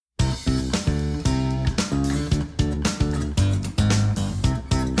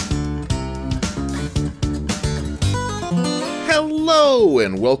Hello,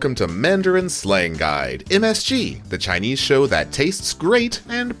 and welcome to Mandarin Slang Guide, MSG, the Chinese show that tastes great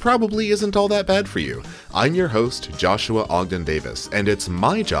and probably isn't all that bad for you. I'm your host, Joshua Ogden Davis, and it's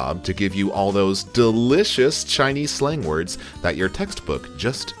my job to give you all those delicious Chinese slang words that your textbook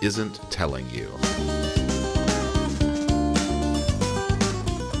just isn't telling you.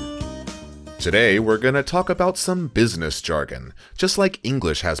 Today, we're going to talk about some business jargon. Just like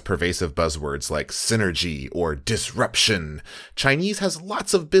English has pervasive buzzwords like synergy or disruption, Chinese has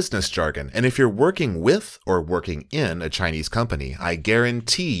lots of business jargon, and if you're working with or working in a Chinese company, I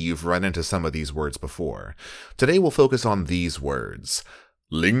guarantee you've run into some of these words before. Today, we'll focus on these words: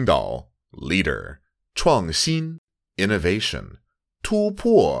 领导, leader, 创新, innovation, 突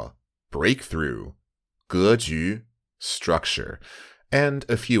破, breakthrough, 格局, structure, and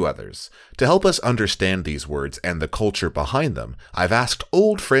a few others. To help us understand these words and the culture behind them, I've asked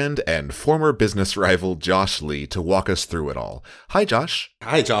old friend and former business rival Josh Lee to walk us through it all. Hi, Josh.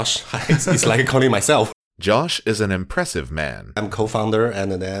 Hi, Josh. It's like calling myself. Josh is an impressive man. I'm co-founder and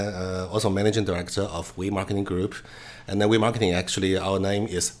then also managing director of We Marketing Group. And then We Marketing, actually, our name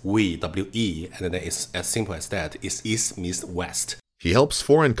is We, W-E, and then it's as simple as that. It's East meets West. He helps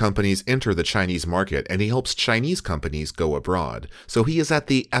foreign companies enter the Chinese market, and he helps Chinese companies go abroad. So he is at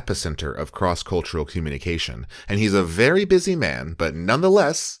the epicenter of cross-cultural communication. And he's a very busy man, but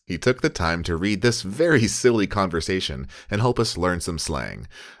nonetheless, he took the time to read this very silly conversation and help us learn some slang.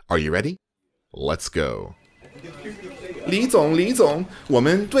 Are you ready? Let's go. 李总，我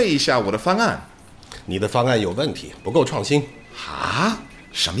们对一下我的方案。你的方案有问题，不够创新。啊？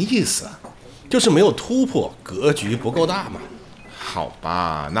什么意思？就是没有突破，格局不够大嘛。好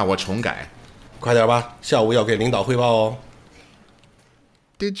吧，那我重改。快点吧，下午要给领导汇报哦。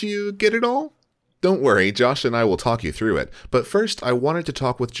 Did you get it all? Don't worry, Josh and I will talk you through it. But first, I wanted to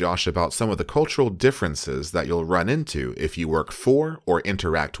talk with Josh about some of the cultural differences that you'll run into if you work for or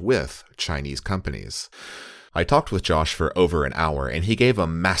interact with Chinese companies. I talked with Josh for over an hour, and he gave a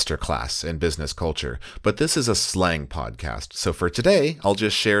masterclass in business culture, but this is a slang podcast, so for today, I'll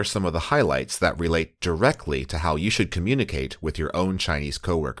just share some of the highlights that relate directly to how you should communicate with your own Chinese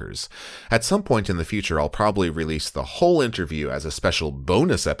coworkers. At some point in the future, I'll probably release the whole interview as a special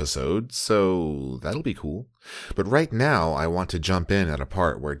bonus episode, so that'll be cool. But right now, I want to jump in at a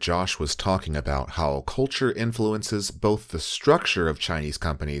part where Josh was talking about how culture influences both the structure of Chinese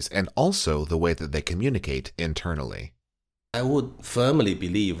companies and also the way that they communicate internally. I would firmly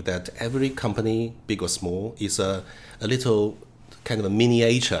believe that every company, big or small, is a little kind of a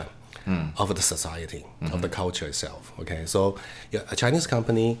miniature of the society, of the culture itself. Okay, so a Chinese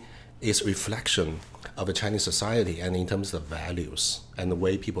company is a reflection of a Chinese society, and in terms of values and the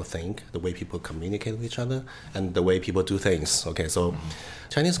way people think, the way people communicate with each other, and the way people do things. Okay, so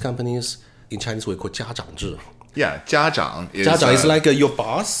Chinese companies, in Chinese we call 家长制. Yeah, 家长 is... 家长is like your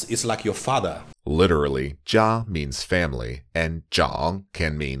boss, it's like your father. Literally, 家 means family, and 长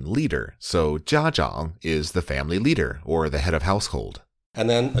can mean leader. So 家长 is the family leader, or the head of household. And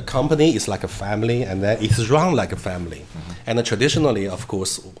then a company is like a family, and then it's run like a family. And then traditionally, of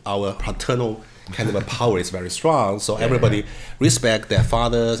course, our paternal kind of a power is very strong. So everybody respect their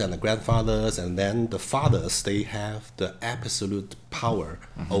fathers and the grandfathers, and then the fathers, they have the absolute power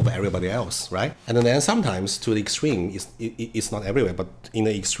over everybody else, right? And then sometimes to the extreme, it's not everywhere, but in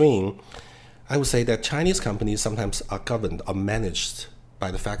the extreme, I would say that Chinese companies sometimes are governed or managed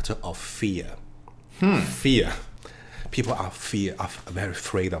by the factor of fear. Fear. People are very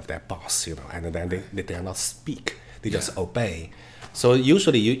afraid of their boss, and then they dare not speak. They just obey. So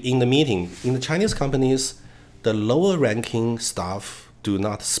usually in the meeting, in the Chinese companies, the lower ranking staff do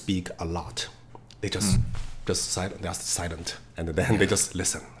not speak a lot. They just silent. They're silent, and then they just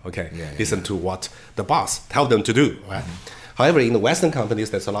listen. Okay, listen to what the boss tell them to do. Right. However, in the Western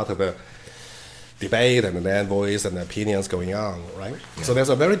companies, there's a lot of debate and then voice and opinions going on. Right. So there's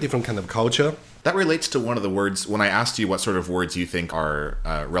a very different kind of culture. That relates to one of the words, when I asked you what sort of words you think are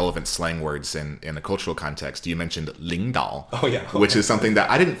relevant slang words in a cultural context, you mentioned 领导, which is something that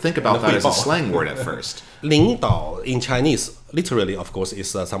I didn't think about that as a slang word at first. 领导 in Chinese, literally, of course,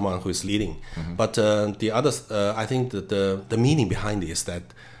 is someone who is leading. But the others, I think that the meaning behind it is that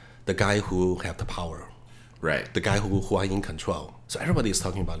the guy who have the power. Right. The guy who are in control. So everybody is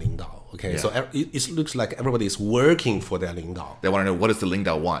talking about 领导. Okay, so it looks like everybody is working for their 领导. They want to know, what does the 领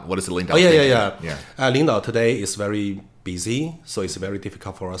导 want? What does the 领导 think? 领导 today is very busy, so it's very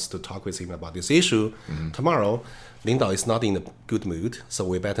difficult for us to talk with him about this issue. Tomorrow, 领导 is not in a good mood, so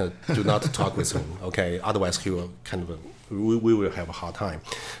we better do not talk with him. Okay, otherwise he will we will have a hard time.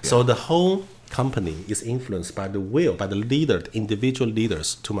 So the whole company is influenced by the will, by the leader, the individual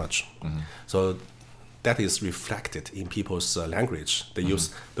leaders too much. So that is reflected in people's language. They use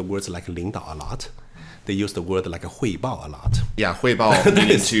the words like 领导 a lot. They use the word like 汇报 a lot. Yeah, 汇报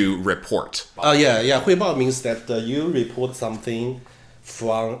meaning to report. Yeah. 汇报 means that you report something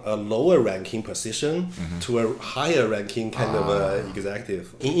from a lower ranking position to a higher ranking kind of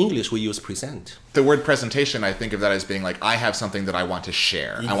executive. In English, we use present. The word presentation, I think of that as being like, I have something that I want to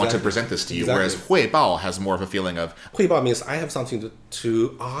share. Exactly. I want to present this to you. Whereas 汇报 has more of a feeling of... 汇报 means I have something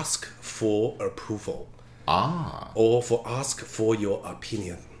to ask for approval. Or ask for your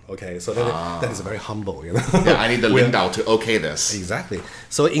opinion. Okay, so that is very humble, you know. Yeah, I need the 领导 to okay this. Exactly.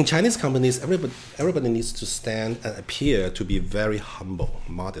 So in Chinese companies, everybody needs to stand and appear to be very humble,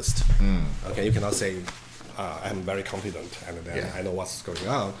 modest. Okay, you cannot say, I'm very confident and then I know what's going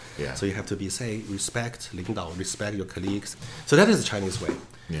on. Yeah. So you have to respect 领导, respect your colleagues. So that is the Chinese way.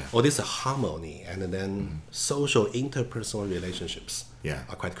 Yeah. Or this harmony and then social interpersonal relationships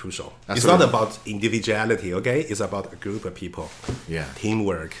are quite crucial. It's not about individuality, okay? It's about a group of people. Yeah.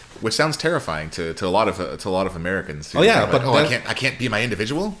 Teamwork. Which sounds terrifying to a lot of Americans. But I can't be my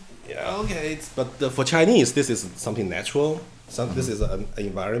individual. Yeah, okay. But for Chinese, this is something natural. This is an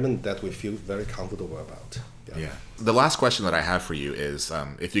environment that we feel very comfortable about. Yeah. The last question that I have for you is,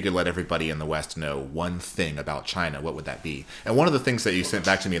 if you could let everybody in the West know one thing about China, what would that be? And one of the things that you sent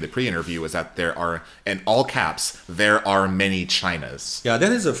back to me in the pre-interview was that there are, in all caps, there are many Chinas. Yeah,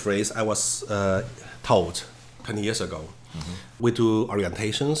 that is a phrase I was told 20 years ago. We do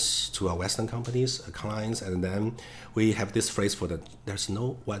orientations to our Western companies, clients, and then we have this phrase for there's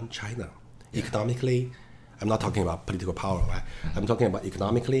no one China. Economically, I'm not talking about political power, right? I'm talking about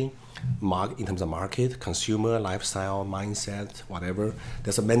economically, in terms of market, consumer, lifestyle, mindset, whatever.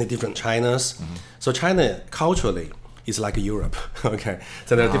 There's many different Chinas. So China culturally is like Europe, okay?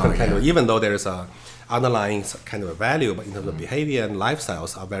 So there are different kind of, even though there is a underlying kind of a value, but in terms of behavior and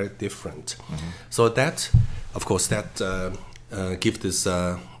lifestyles are very different. So that, of course, gives this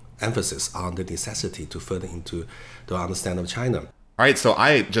emphasis on the necessity to further into the understanding of China. All right, so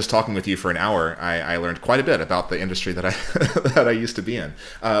just talking with you for an hour, I learned quite a bit about the industry that I that I used to be in.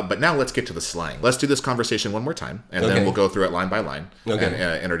 But now let's get to the slang. Let's do this conversation one more time, and then we'll go through it line by line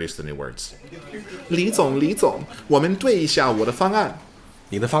and introduce the new words. 李总，我们对一下我的方案。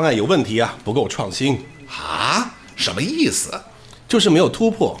你的方案有问题啊，不够创新。啊？什么意思？就是没有突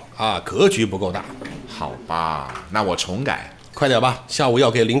破啊，格局不够大。好吧，那我重改。快点吧，下午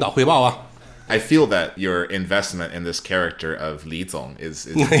要给领导汇报啊。I feel that your investment in this character of Li Zong is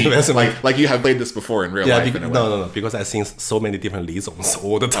deep. like you have played this before in real life. No, because I've seen so many different Li Zongs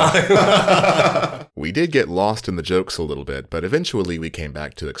all the time. We did get lost in the jokes a little bit, but eventually we came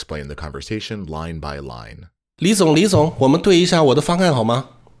back to explain the conversation line by line. 李总，我们对一下我的方案好吗？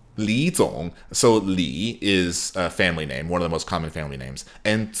 Li Zong. So Li is a family name, one of the most common family names,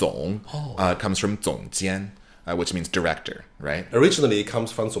 and Zong comes from 总监, which means director, right? Originally, it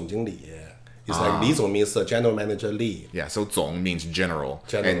comes from 总经理. It's like Li Zong means general manager Li. Yeah, so 总 means general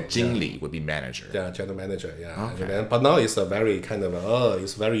and 经理 would be manager. Yeah, general manager. Yeah, okay. But now it's a very kind of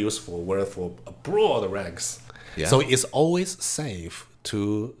it's very useful word for broad ranks. Yeah. So it's always safe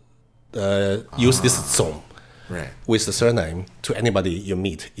to use this 总 with the surname to anybody you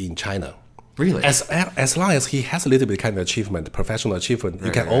meet in China. Really? As long as he has a little bit kind of achievement, professional achievement,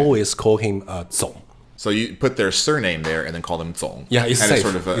 you can always call him 总. So you put their surname there and then call them 总. Yeah, it's and safe. It's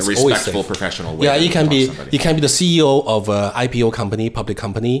sort of a it's respectful, professional way. Yeah, it can be the CEO of an IPO company, public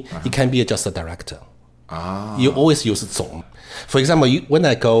company. It can be just a director. You always use 总. For example, when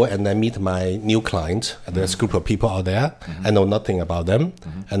I go and I meet my new client, and there's a group of people out there, I know nothing about them,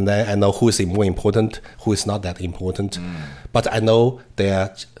 and then I know who is more important, who is not that important, but I know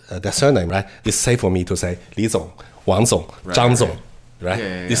their surname, right? It's safe for me to say 李总, 王总, 张总. Right?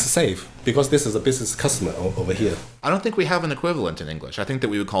 Yeah. It's safe because this is a business customer over here. I don't think we have an equivalent in English. I think that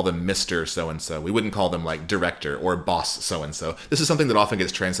we would call them Mr. So-and-so. We wouldn't call them like director or boss so-and-so. This is something that often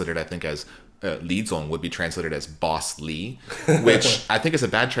gets translated, I think, as Li Zong would be translated as boss Li, which I think is a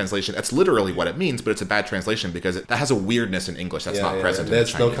bad translation. That's literally what it means, but it's a bad translation because that has a weirdness in English that's not present in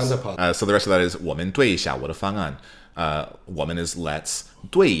Chinese. There's no counterpart. So the rest of that is 我们对一下我的方案. 我们 is let's.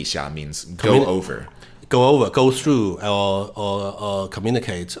 对一下 means go over. Go through, or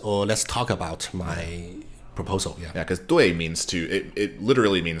communicate, or let's talk about my proposal. Yeah, because 对 means to, it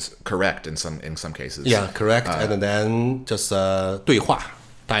literally means correct in some cases. Yeah, correct, and then just 对话,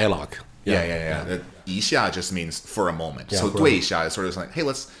 dialogue. Yeah. 一下 just means for a moment. So 对一下 is sort of like, hey,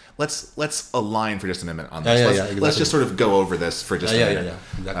 let's align for just a minute on this. Let's just sort of go over this for just a minute.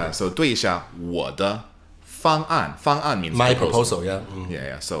 Exactly. So 对一下我的方案 means My proposal, yeah.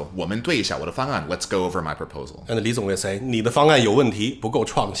 Yeah. So 我们对一下我的方案 Let's go over my proposal. And Li Zong will say, 你的方案有问题，不够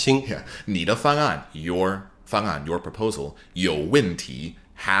创新。Yeah. 你的方案 your 方案 your proposal 有问题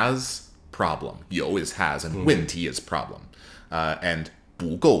has problem. 有 is has and 问题 is problem. And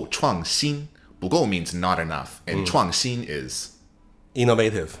不够创新不够 means not enough. And 创新 is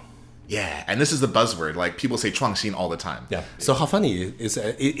Innovative. yeah. And this is the buzzword. Like people say 创新 all the time. Yeah. So how funny is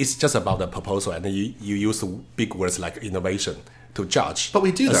it's just about the proposal, and then you use big words like innovation to judge. But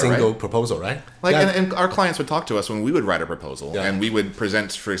we do a that, single right? proposal, right? Like, yeah. and our clients would talk to us when we would write a proposal, Yeah. and we would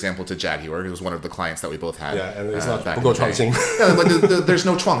present, for example, to Jaguar, who was one of the clients that we both had. Yeah, and it's not back 不够 in the day. 创新。Yeah, but there's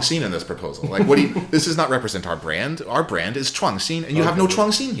no 创新 in this proposal. Like, what do you? This does not represent our brand. Our brand is 创新, and you have no 创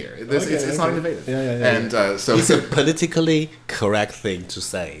新 here. It's not innovative. Yeah. And so It's a politically correct thing to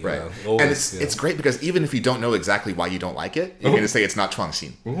say. right, Always, and it's great because even if you don't know exactly why you don't like it, you're going to say it's not 创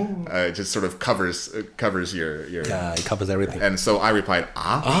新. It just sort of covers your. Yeah, it covers everything. And so I replied,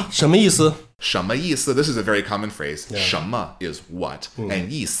 啊，什么意思？什么意思? This is a very common phrase. 什么 is what, and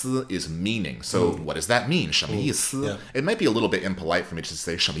意思 is meaning. So what does that mean? 什么意思? Yeah. It might be a little bit impolite for me to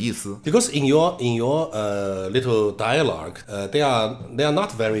say 什么意思? Because in your little dialogue, they are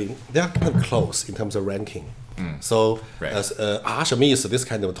not very, they are kind of close in terms of ranking. So Right.什么意思? This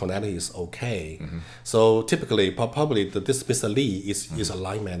kind of tonality is okay. So typically, probably this Mr. Lee is a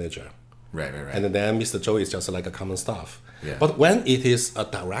line manager. Right. And then Mr. Zhou is just like a common staff. Yeah. But when it is a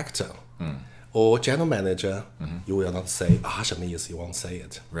director or general manager, you will not say 什么意思? You won't say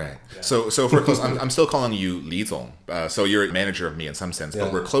it. Right. So if we're close, I'm still calling you Li Zong. So you're a manager of me in some sense, but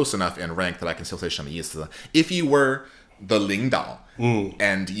Yeah. we're close enough in rank that I can still say 什么意思? If you were the 领导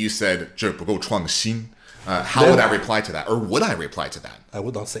and you said 这不够创新, how would I reply to that? Or would I reply to that? I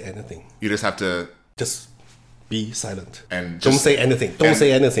would not say anything. You just have to Just be silent. And don't just- say anything. Don't and-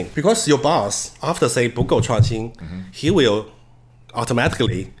 say anything. Because your boss, after say 不够创新, he will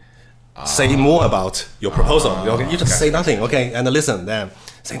automatically say more about your proposal. You just say nothing, okay? And listen, then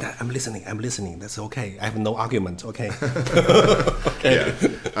say that I'm listening. That's okay. I have no argument, okay? Okay.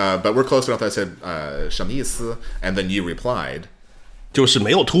 Yeah. But we're close enough that I said 什么意思? And then you replied 就是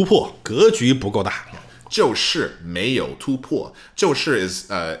没有突破，格局不够大。就是没有突破. 就是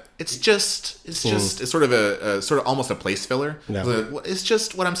is it's sort of a sort of almost a place filler. Yeah. It's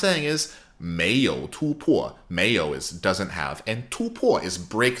just what I'm saying is 没有突破. 没有 is doesn't have, and 突破 is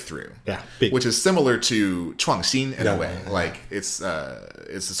breakthrough. Yeah, big. Which is similar to 创新 in Yeah, a way. yeah. Like it's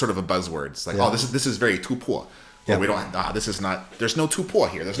sort of a buzzword. It's like Yeah. oh this is very 突破. Or Yeah. we don't this is not, there's no 突破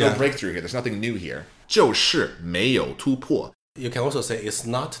here. There's no Yeah. breakthrough here. There's nothing new here. 就是没有突破. You can also say it's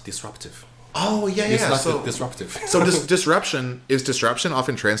not disruptive. Oh yeah. It's not So disruptive. So disruption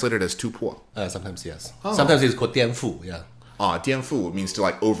often translated as 突破? Sometimes yes. Sometimes it's called 颠覆. Yeah. 颠覆 means to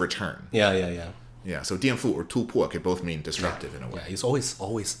like overturn. Yeah. Yeah, so 颠覆 or 突破 could both mean disruptive in a way. Yeah, it's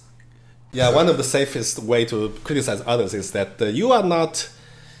always. Yeah, one of the safest way to criticize others is that you are not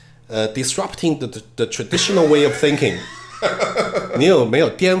disrupting the traditional way of thinking. 你有没有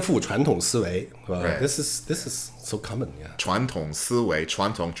颠覆传统思维? Well, Right. This is so common. Yeah. 传统思维,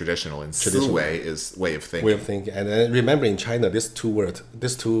 传统 traditional, and 思维 is way of thinking. Way of thinking, and then remember in China, this two word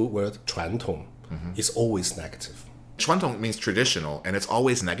传统 is always negative. 传统 means traditional, and it's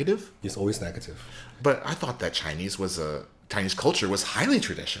always negative. It's always negative. But I thought that Chinese culture was highly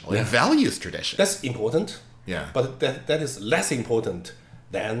traditional. It values tradition. That's important. Yeah. But that is less important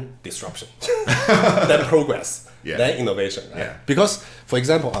than disruption, than progress, Yeah. than innovation. Right? Yeah. Because, for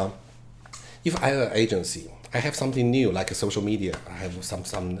example, if I have an agency, I have something new like a social media. I have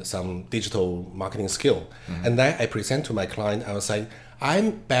some digital marketing skill, and then I present to my client. I will say,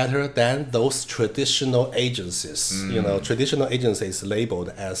 I'm better than those traditional agencies. You know, traditional agencies labeled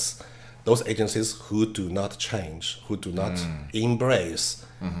as those agencies who do not change, who do not embrace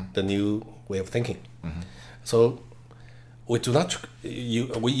the new way of thinking. So we do not.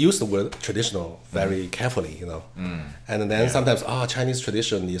 We use the word traditional very carefully, you know, and then sometimes Chinese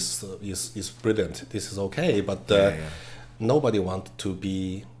tradition is brilliant. This is okay, but nobody wants to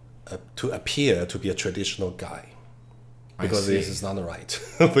be to appear to be a traditional guy. Because this is not right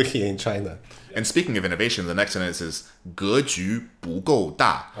over here in China. And speaking of innovation, the next sentence is 格局不够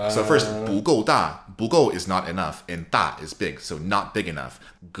大. So first, 不够大, 不够 is not enough, and 大 is big, so not big enough.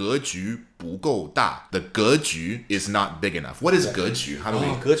 格局不够大. The 格局 is not big enough. What is 格局? How do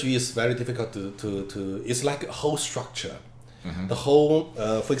we? 格局 is very difficult to it's like a whole structure. The whole,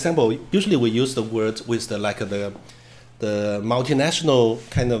 for example, usually we use the word with the multinational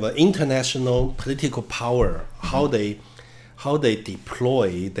kind of international political power, how they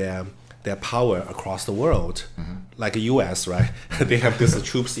deploy their power across the world. Like U.S., right? They have these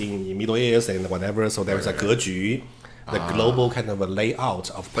troops in Middle East and whatever. So there's a 格局, the global kind of a layout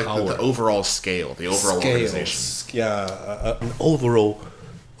of Like power. the overall scale, the overall organization. Yeah, an overall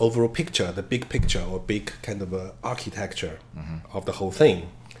picture, the big picture or big kind of architecture of the whole thing.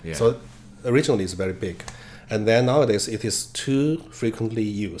 Yeah. So originally it's very big. And then nowadays it is too frequently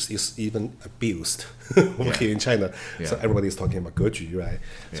used. It's even abused over here in China. So everybody is talking about 格局, right?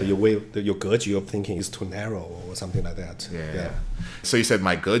 So your 格局 of thinking is too narrow or something like that. Yeah. So you said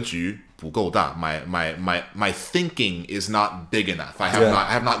my 格局不够大. My thinking is not big enough. I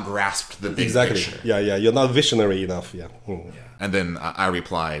have not grasped the big Exactly. picture. Yeah. You're not visionary enough. Yeah. And then I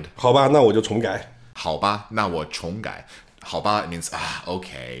replied, 好吧，那我就重改。好吧，那我重改. 好吧 means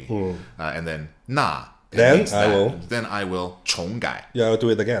okay. And then 那 Then means I that. will. Then I will 重改. Yeah, I'll do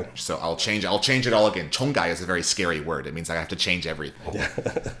it again. So I'll change it all again. 重改 is a very scary word. It means I have to change everything.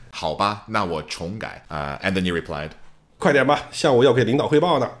 好吧，那我重改. And then you replied, 快点吧，下午要给领导汇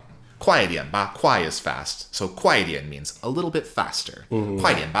报呢。快点吧. 快 is fast. So 快点 means a little bit faster.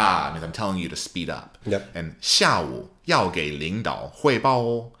 快点吧 means I'm telling you to speed up. Yep. And 下午要给领导汇报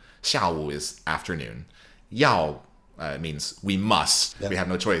哦. 下午 is afternoon. 要 means we must. We have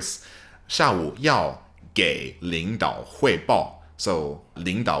no choice. 下午要给领导汇报. So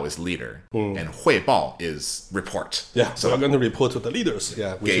领导 is leader. And 汇报 is report. Yeah, so we're going to report to the leaders.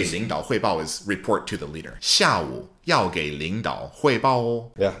 Yeah, 给领导汇报 is report to the leader. 下午要给领导汇报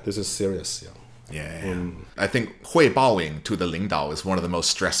哦. Yeah, this is serious. Yeah. Yeah. I think 汇报ing to the 领导 is one of the most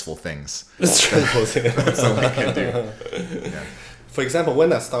stressful things. It's stressful thing. someone can do. For example,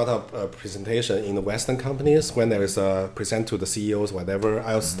 when I start up a presentation in the Western companies, when there is a present to the CEOs, whatever,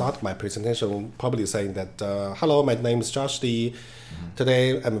 I'll start my presentation probably saying that, hello, my name is Josh Lee.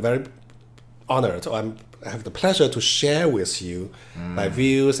 Today, I'm very honored. I have the pleasure to share with you my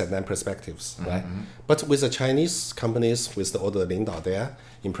views and then perspectives, right? But with the Chinese companies, with all the 领导 there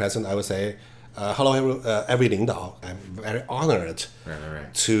in present, I would say, hello, every 领导. I'm very honored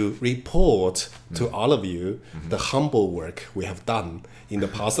to report to all of you the humble work we have done in the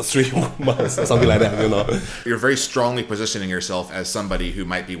past 3 months or something like that, you know. You're very strongly positioning yourself as somebody who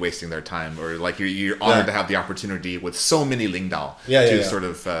might be wasting their time, or like you're honored to have the opportunity with so many 领导 to sort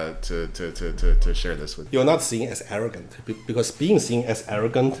of to share this with. You're not seen as arrogant, because being seen as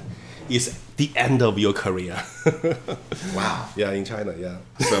arrogant is the end of your career. Wow. Yeah, in China, yeah.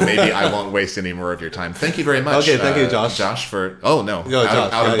 So maybe I won't waste any more of your time. Thank you very much. Okay, thank you, Josh. Josh, for out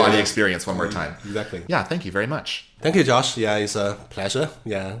of body experience one more time. Exactly. Yeah, thank you very much. Thank you, Josh. Yeah, it's a pleasure.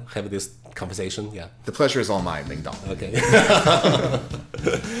 Yeah, have this conversation. Yeah. The pleasure is all mine, 领导. Okay.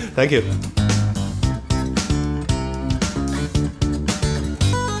 Thank you.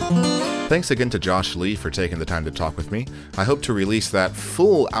 Thanks again to Josh Lee for taking the time to talk with me. I hope to release that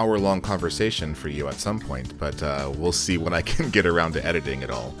full hour-long conversation for you at some point, but we'll see when I can get around to editing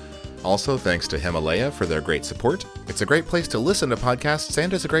it all. Also, thanks to Himalaya for their great support. It's a great place to listen to podcasts,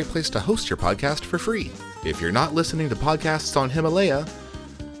 and it's a great place to host your podcast for free. If you're not listening to podcasts on Himalaya,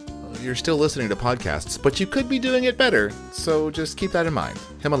 you're still listening to podcasts, but you could be doing it better, so just keep that in mind.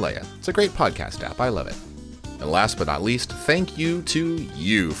 Himalaya. It's a great podcast app. I love it. And last but not least, thank you to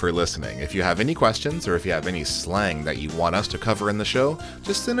you for listening. If you have any questions or if you have any slang that you want us to cover in the show,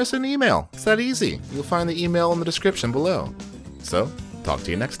 just send us an email. It's that easy. You'll find the email in the description below. So, talk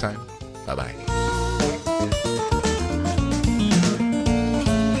to you next time. Bye-bye.